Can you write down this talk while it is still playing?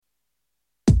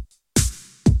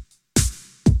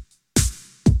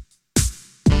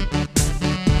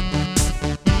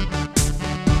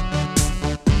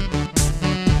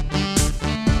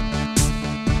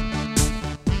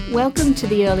Welcome to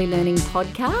the Early Learning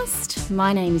Podcast.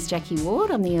 My name is Jackie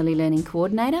Ward. I'm the Early Learning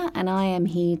Coordinator, and I am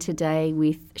here today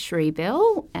with Cherie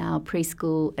Bell, our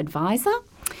preschool advisor.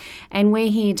 And we're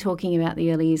here talking about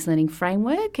the Early Years Learning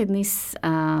Framework, and this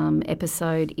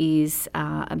episode is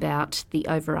about the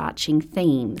overarching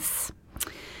themes.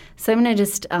 So I'm going to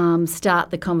just start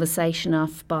the conversation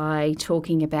off by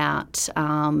talking about,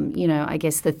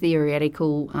 the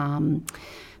theoretical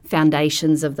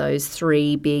foundations of those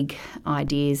three big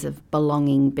ideas of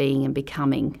belonging, being and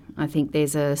becoming. I think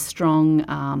there's a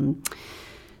strong,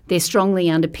 they're strongly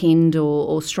underpinned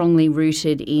or strongly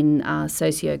rooted in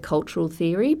socio-cultural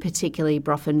theory, particularly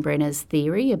Bronfenbrenner's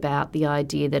theory about the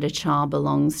idea that a child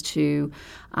belongs to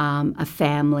a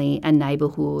family, a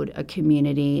neighbourhood, a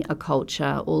community, a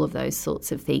culture, all of those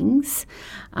sorts of things.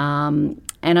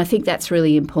 And I think that's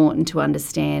really important to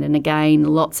understand. And again,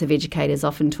 lots of educators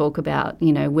often talk about,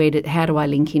 how do I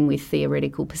link in with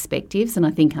theoretical perspectives? And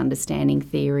I think understanding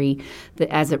theory that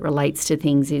as it relates to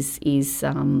things is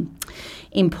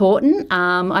important.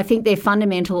 I think they're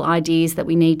fundamental ideas that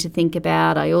we need to think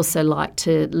about. I also like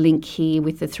to link here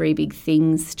with the three big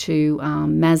things to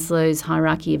Maslow's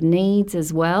hierarchy of needs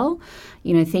as well.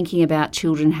 Thinking about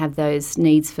children have those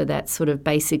needs for that sort of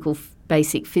basic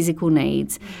physical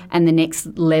needs, and the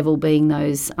next level being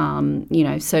those,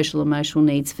 social emotional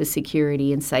needs for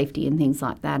security and safety and things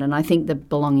like that. And I think the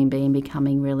belonging, being,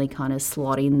 becoming really kind of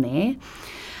slot in there.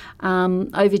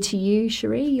 Over to you,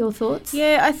 Cherie, your thoughts?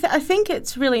 Yeah, I think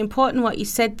it's really important what you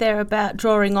said there about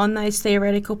drawing on those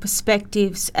theoretical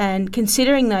perspectives and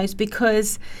considering those,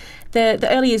 because the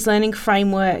Early Years Learning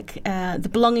Framework, the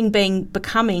belonging, being,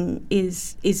 becoming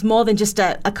is more than just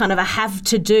a kind of a have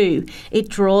to do. It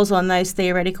draws on those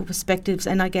theoretical perspectives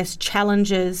and I guess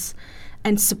challenges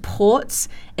and supports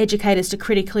educators to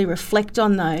critically reflect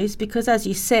on those, because as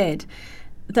you said,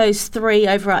 those three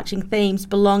overarching themes,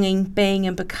 belonging, being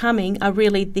and becoming, are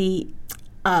really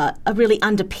really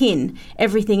underpin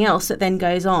everything else that then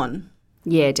goes on.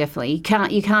 Yeah, definitely.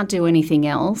 You can't do anything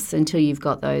else until you've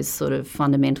got those sort of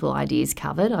fundamental ideas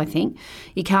covered, I think.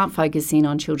 You can't focus in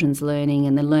on children's learning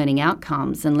and the learning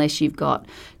outcomes unless you've got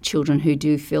children who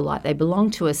do feel like they belong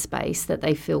to a space, that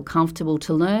they feel comfortable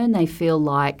to learn, they feel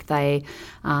like their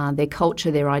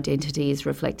culture, their identity is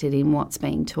reflected in what's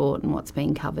being taught and what's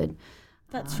being covered.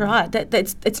 That's right.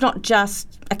 It's not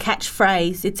just a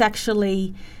catchphrase. It's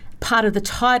actually part of the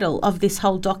title of this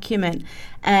whole document,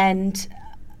 and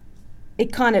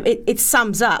it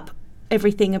sums up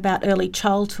everything about early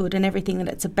childhood and everything that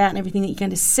it's about and everything that you're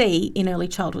going to see in early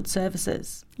childhood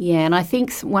services. Yeah, and I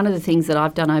think one of the things that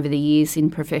I've done over the years in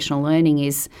professional learning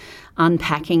is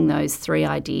unpacking those three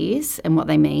ideas and what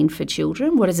they mean for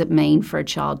children. What does it mean for a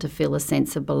child to feel a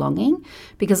sense of belonging?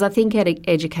 Because I think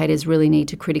educators really need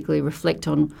to critically reflect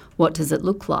on what does it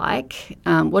look like,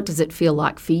 what does it feel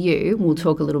like for you. We'll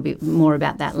talk a little bit more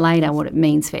about that later, what it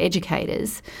means for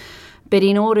educators. But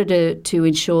in order to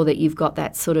ensure that you've got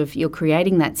that sort of, you're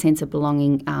creating that sense of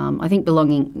belonging, I think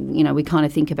belonging, we kind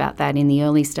of think about that in the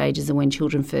early stages of when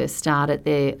children first start at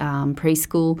their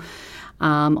preschool.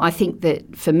 I think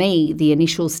that for me, the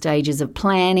initial stages of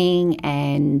planning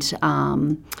and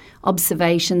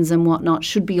observations and whatnot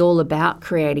should be all about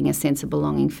creating a sense of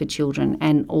belonging for children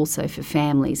and also for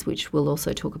families, which we'll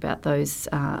also talk about those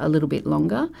a little bit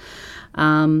longer.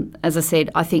 As I said,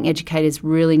 I think educators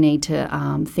really need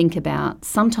to think about,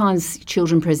 sometimes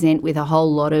children present with a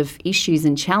whole lot of issues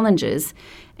and challenges,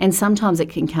 and sometimes it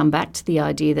can come back to the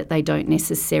idea that they don't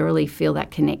necessarily feel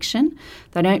that connection.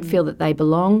 They don't feel that they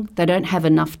belong. They don't have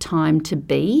enough time to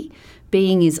be.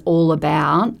 Being is all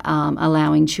about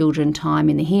allowing children time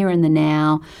in the here and the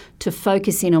now to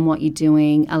focus in on what you're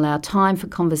doing, allow time for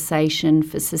conversation,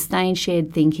 for sustained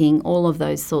shared thinking, all of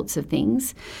those sorts of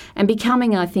things. And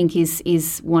becoming, I think,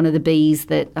 is one of the B's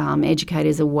that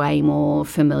educators are way more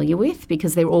familiar with,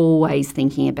 because they're always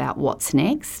thinking about what's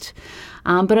next.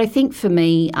 But I think for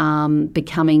me,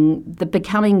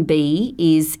 becoming B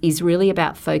is really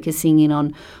about focusing in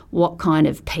on what kind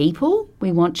of people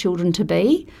we want children to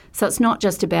be. So it's not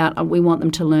just about we want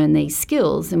them to learn these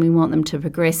skills and we want them to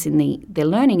progress in their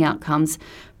learning outcomes,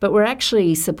 but we're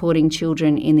actually supporting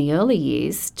children in the early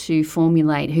years to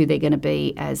formulate who they're going to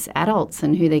be as adults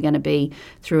and who they're going to be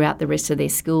throughout the rest of their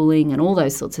schooling and all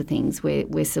those sorts of things.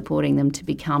 We're supporting them to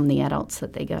become the adults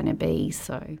that they're going to be.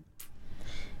 So.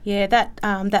 Yeah,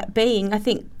 that being, I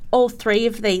think all three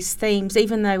of these themes,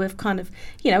 even though we've kind of,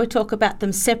 we talk about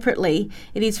them separately,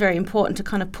 it is very important to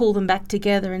kind of pull them back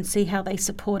together and see how they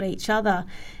support each other.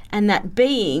 And that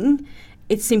being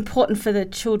it's important for the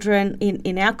children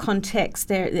in our context,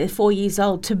 they're 4 years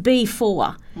old, to be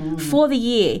for the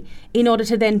year in order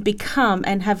to then become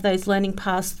and have those learning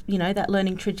paths, that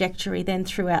learning trajectory then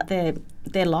throughout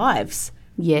their lives.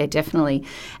 Yeah, definitely.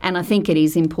 And I think it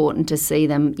is important to see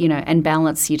them, and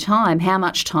balance your time. How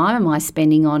much time am I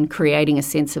spending on creating a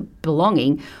sense of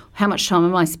belonging? How much time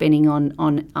am I spending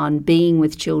on being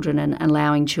with children and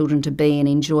allowing children to be and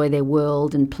enjoy their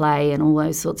world and play and all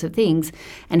those sorts of things?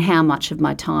 And how much of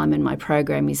my time and my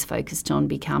program is focused on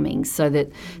becoming, so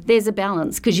that there's a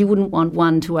balance, because you wouldn't want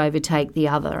one to overtake the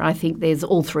other. I think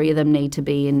all three of them need to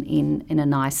be in a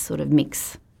nice sort of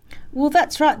mix. Well,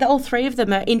 that's right. All three of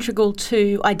them are integral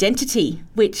to identity,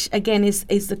 which again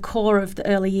is the core of the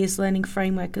early years learning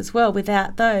framework as well.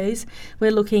 Without those,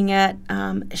 we're looking at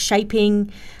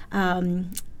shaping,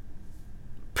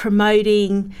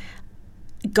 promoting,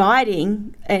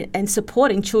 guiding and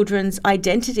supporting children's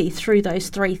identity through those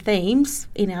three themes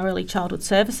in our early childhood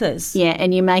services. Yeah,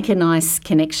 and you make a nice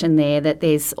connection there that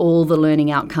there's all the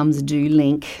learning outcomes do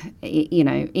link,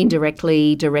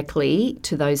 indirectly, directly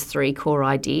to those three core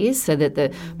ideas, so that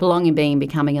the belonging, being, and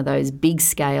becoming are those big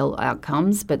scale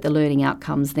outcomes, but the learning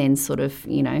outcomes then sort of,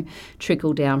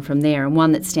 trickle down from there. And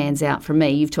one that stands out for me,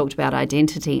 you've talked about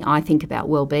identity, I think about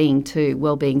well-being too.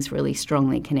 Well-being's really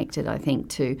strongly connected, I think,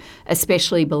 to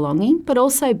especially belonging, but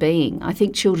also being. I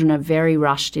think children are very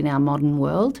rushed in our modern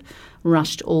world,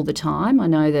 rushed all the time. I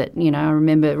know that, I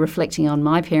remember reflecting on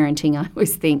my parenting, I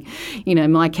always think,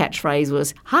 my catchphrase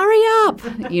was, hurry up,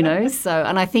 so,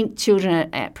 and I think children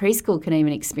at preschool can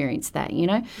even experience that,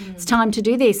 It's time to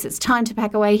do this, it's time to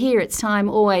pack away here, it's time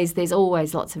there's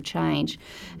always lots of change.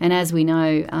 And as we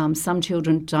know, some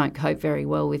children don't cope very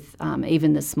well with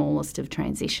even the smallest of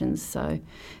transitions, so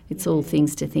it's all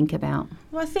things to think about.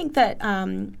 Well, I think that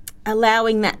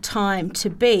allowing that time to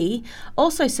be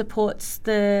also supports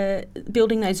the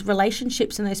building those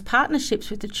relationships and those partnerships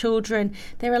with the children.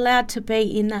 They're allowed to be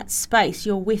in that space.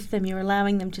 You're with them. You're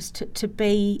allowing them just to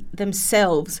be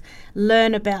themselves,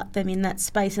 learn about them in that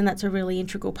space, and that's a really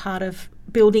integral part of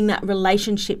building that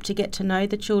relationship to get to know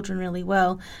the children really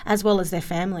well, as well as their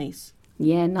families.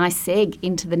 Yeah, nice seg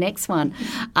into the next one.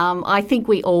 I think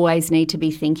we always need to be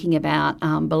thinking about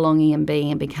belonging and being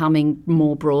and becoming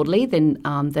more broadly than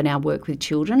our work with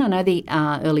children. I know the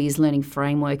Early Years Learning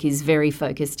Framework is very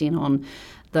focused in on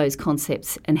those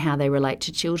concepts and how they relate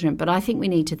to children, but I think we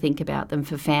need to think about them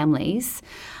for families.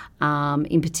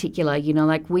 In particular,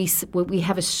 we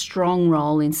have a strong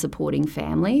role in supporting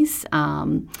families.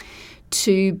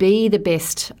 To be the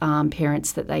best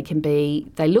parents that they can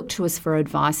be. They look to us for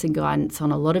advice and guidance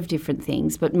on a lot of different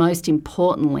things, but most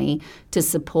importantly, to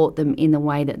support them in the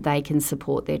way that they can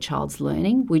support their child's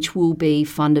learning, which will be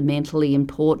fundamentally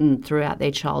important throughout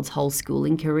their child's whole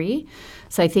schooling career.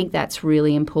 So I think that's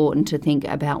really important to think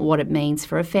about what it means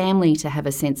for a family to have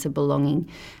a sense of belonging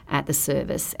at the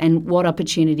service, and what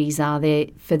opportunities are there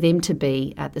for them to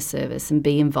be at the service and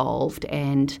be involved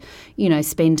and,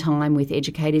 spend time with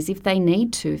educators if they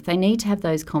need to have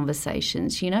those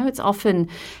conversations. It's often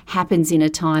happens in a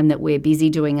time that we're busy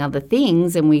doing other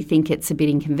things and we think it's a bit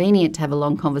inconvenient to have a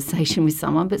long conversation with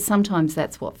someone, but sometimes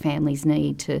that's what families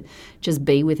need, to just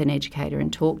be with an educator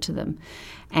and talk to them.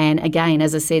 And again,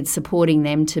 as I said, supporting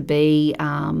them to be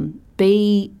an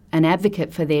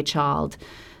advocate for their child,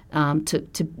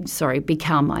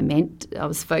 become, I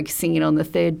was focusing in on the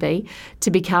third B, to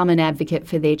become an advocate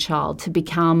for their child, to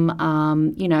become,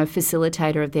 a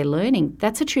facilitator of their learning.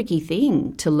 That's a tricky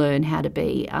thing to learn how to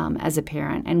be as a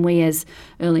parent. And we as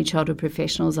early childhood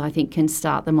professionals, I think, can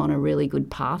start them on a really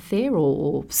good path there,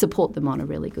 or support them on a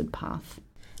really good path.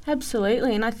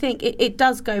 Absolutely, and I think it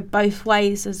does go both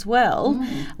ways as well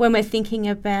when we're thinking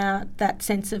about that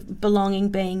sense of belonging,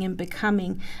 being and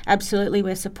becoming. Absolutely,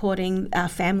 we're supporting our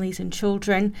families and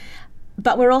children,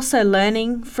 but we're also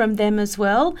learning from them as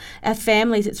well. Our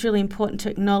families, it's really important to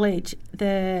acknowledge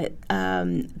the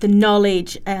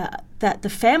knowledge that the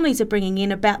families are bringing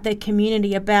in about their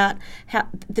community, about how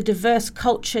the diverse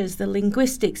cultures, the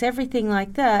linguistics, everything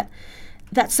like that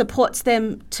supports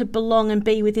them to belong and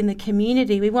be within the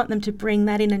community. We want them to bring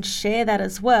that in and share that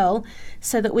as well,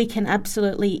 so that we can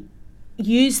absolutely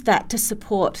use that to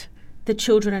support the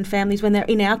children and families when they're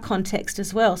in our context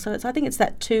as well. So I think it's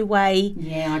that two-way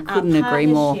Yeah, I couldn't agree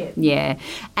more. Yeah.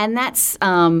 And that's,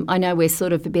 I know we're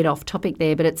sort of a bit off topic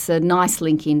there, but it's a nice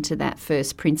link into that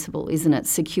first principle, isn't it?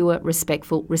 Secure,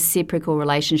 respectful, reciprocal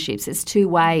relationships. It's two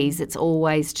ways. It's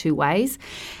always two ways.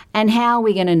 And how are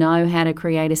we going to know how to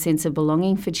create a sense of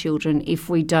belonging for children if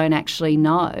we don't actually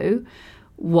know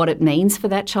what it means for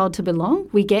that child to belong.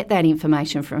 We get that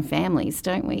information from families,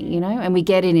 don't we? And we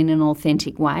get it in an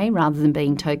authentic way rather than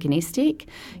being tokenistic,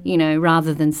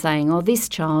 rather than saying, oh, this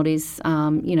child is,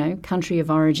 country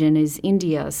of origin is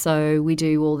India, so we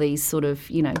do all these sort of,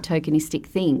 tokenistic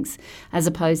things, as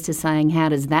opposed to saying, how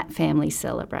does that family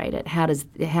celebrate it? How is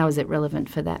it relevant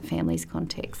for that family's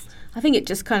context? I think it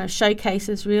just kind of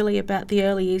showcases really about the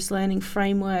early years learning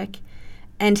framework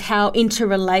and how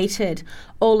interrelated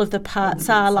all of the parts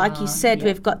are. Like you said,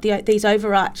 we've got these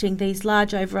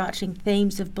large overarching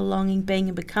themes of belonging, being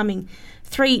and becoming,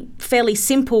 3 fairly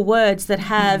simple words that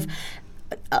have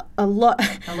a lot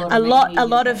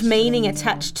of meaning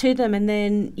attached to them. And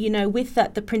then, with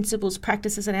that, the principles,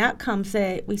 practices and outcomes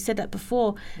there, we said that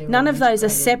before, none of those are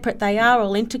separate. They are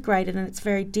all integrated, and it's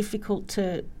very difficult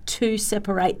to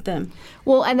separate them.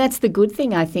 Well, and that's the good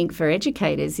thing, I think, for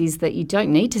educators, is that you don't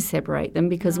need to separate them,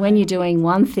 because when you're doing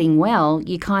one thing well,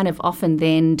 you're kind of often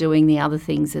then doing the other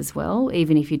things as well,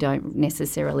 even if you don't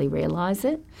necessarily realise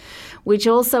it, which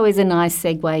also is a nice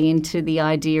segue into the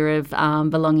idea of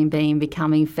belonging, being,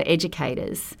 becoming for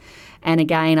educators. And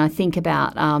again, I think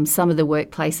about some of the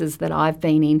workplaces that I've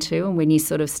been into, and when you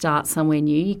sort of start somewhere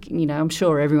new, I'm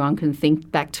sure everyone can think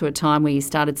back to a time where you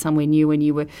started somewhere new and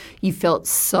you felt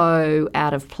so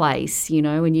out of place,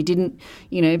 and you didn't,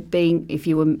 if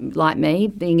you were like me,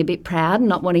 being a bit proud and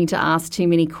not wanting to ask too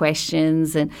many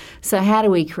questions. And so how do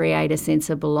we create a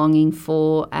sense of belonging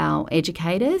for our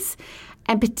educators?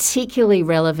 And particularly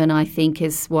relevant, I think,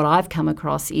 is what I've come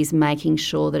across, is making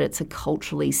sure that it's a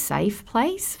culturally safe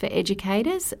place for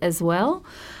educators as well,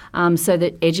 so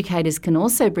that educators can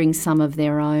also bring some of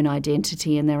their own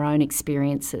identity and their own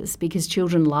experiences, because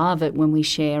children love it when we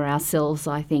share ourselves,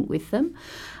 I think, with them.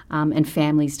 And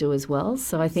families do as well.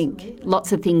 So I think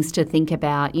lots of things to think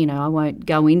about. I won't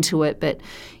go into it, but,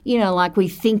 like we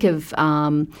think of,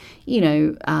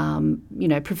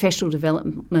 professional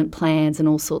development plans and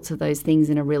all sorts of those things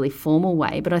in a really formal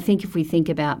way. But I think if we think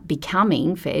about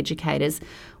becoming for educators,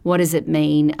 what does it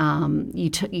mean? You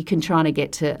can try to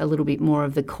get to a little bit more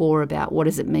of the core about what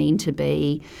does it mean to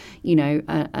be,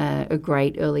 a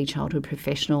great early childhood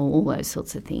professional, all those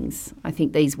sorts of things. I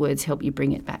think these words help you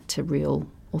bring it back to real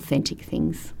authentic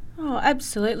things. Oh,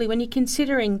 absolutely. When you're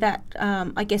considering that,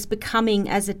 becoming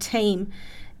as a team,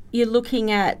 you're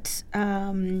looking at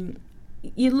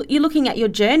you're looking at your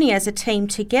journey as a team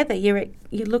together. You're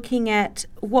looking at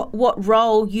what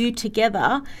role you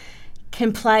together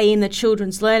can play in the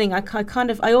children's learning. I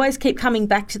always keep coming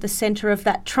back to the centre of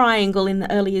that triangle in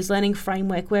the early years learning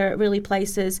framework, where it really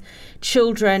places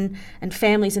children and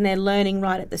families and their learning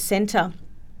right at the centre,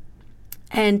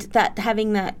 and that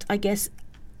having that,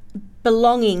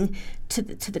 belonging to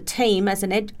the team as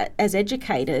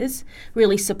educators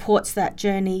really supports that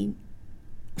journey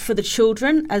for the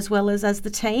children as well as the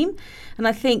team. And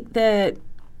I think that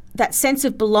sense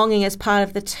of belonging as part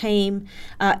of the team,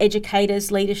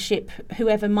 educators, leadership,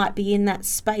 whoever might be in that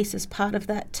space as part of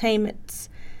that team, it's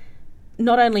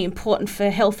not only important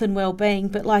for health and well-being,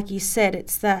 but like you said,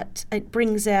 it's that it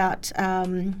brings out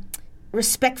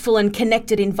respectful and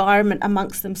connected environment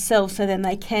amongst themselves, so then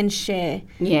they can share.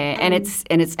 Yeah, and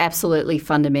it's absolutely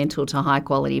fundamental to high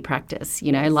quality practice,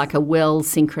 like a well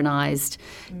synchronized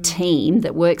team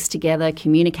that works together,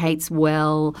 communicates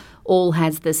well, all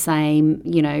has the same,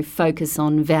 focus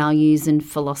on values and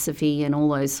philosophy and all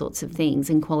those sorts of things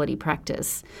in quality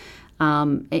practice.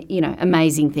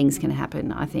 Amazing things can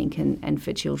happen, I think, and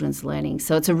for children's learning.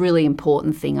 So it's a really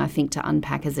important thing, I think, to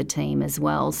unpack as a team as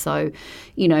well. So,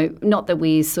 not that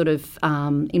we're sort of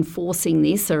enforcing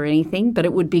this or anything, but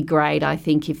it would be great, I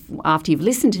think, if after you've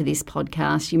listened to this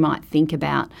podcast, you might think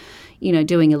about,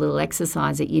 doing a little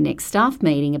exercise at your next staff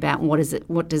meeting about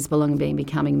what does belonging, being,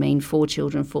 becoming mean for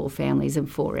children, for families and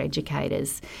for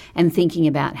educators, and thinking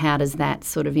about how does that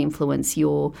sort of influence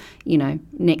your,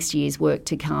 next year's work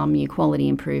to come, your quality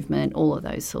improvement, all of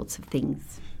those sorts of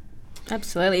things.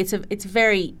 Absolutely. It's a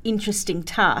very interesting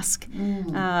task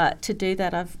to do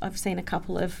that. I've seen a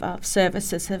couple of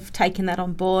services have taken that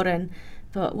on board and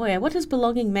thought, well, yeah, what does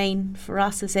belonging mean for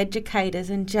us as educators,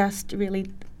 and just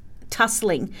really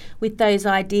tussling with those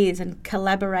ideas and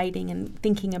collaborating and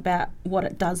thinking about what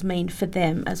it does mean for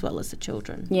them as well as the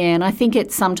children. Yeah, and I think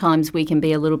sometimes we can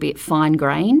be a little bit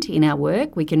fine-grained in our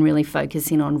work. We can really focus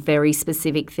in on very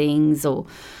specific things, or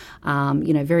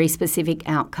very specific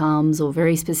outcomes, or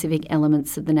very specific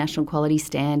elements of the National Quality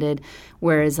Standard,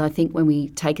 whereas I think when we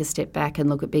take a step back and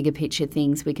look at bigger picture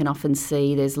things, we can often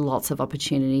see there's lots of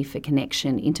opportunity for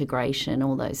connection, integration,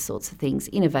 all those sorts of things,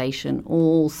 innovation,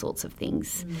 all sorts of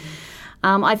things.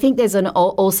 I think there's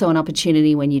also an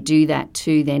opportunity when you do that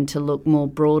too, then to look more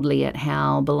broadly at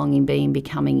how belonging, being,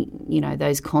 becoming,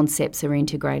 those concepts are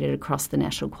integrated across the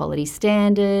National Quality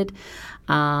Standard,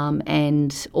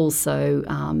 and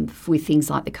also with things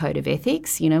like the Code of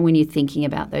Ethics. When you're thinking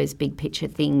about those big picture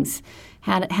things,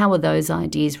 how are those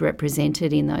ideas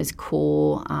represented in those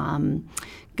core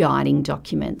guiding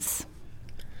documents?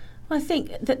 I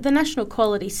think that the National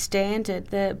Quality Standard,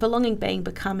 the belonging, being,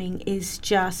 becoming, is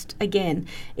just, again,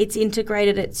 it's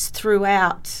integrated, it's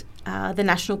throughout the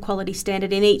National Quality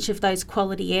Standard in each of those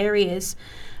quality areas,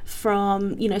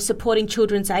 from, supporting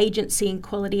children's agency in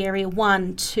Quality Area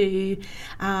 1 to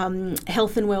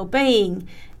health and wellbeing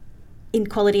in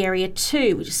Quality Area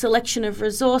 2, which is selection of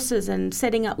resources and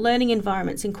setting up learning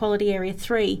environments in Quality Area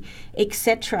 3,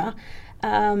 etc.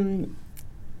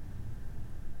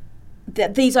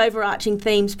 That these overarching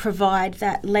themes provide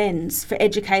that lens for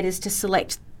educators to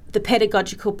select the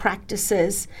pedagogical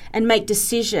practices and make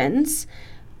decisions,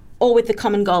 all with the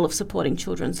common goal of supporting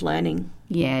children's learning.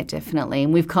 Yeah, definitely.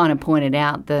 And we've kind of pointed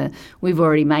out we've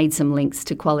already made some links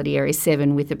to Quality Area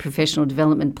 7 with the professional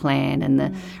development plan and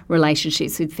the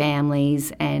relationships with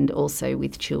families and also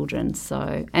with children.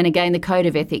 So, and again, the Code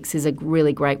of Ethics is a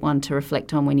really great one to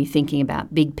reflect on when you're thinking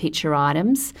about big picture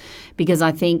items, because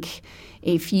I think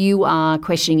if you are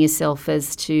questioning yourself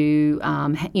as to,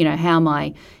 how am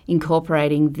I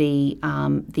incorporating the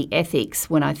ethics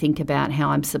when I think about how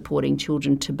I'm supporting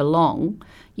children to belong,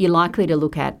 you're likely to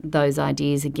look at those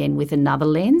ideas again with another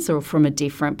lens or from a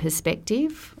different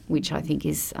perspective, which I think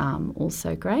is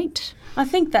also great. I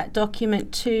think that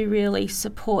document too really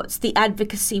supports the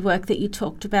advocacy work that you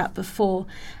talked about before,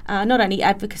 not only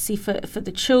advocacy for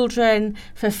the children,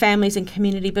 for families and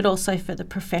community, but also for the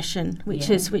profession, which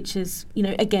is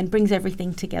again, brings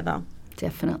everything together.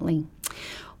 Definitely.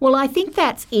 Well, I think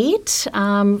that's it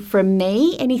from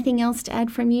me. Anything else to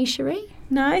add from you, Cherie?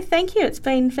 No, thank you. It's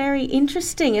been very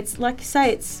interesting. It's like you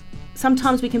say,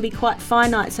 sometimes we can be quite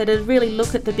finite, so to really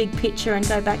look at the big picture and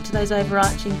go back to those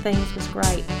overarching themes was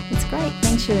great. It's great.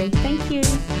 Thanks, Cherie. Thank you.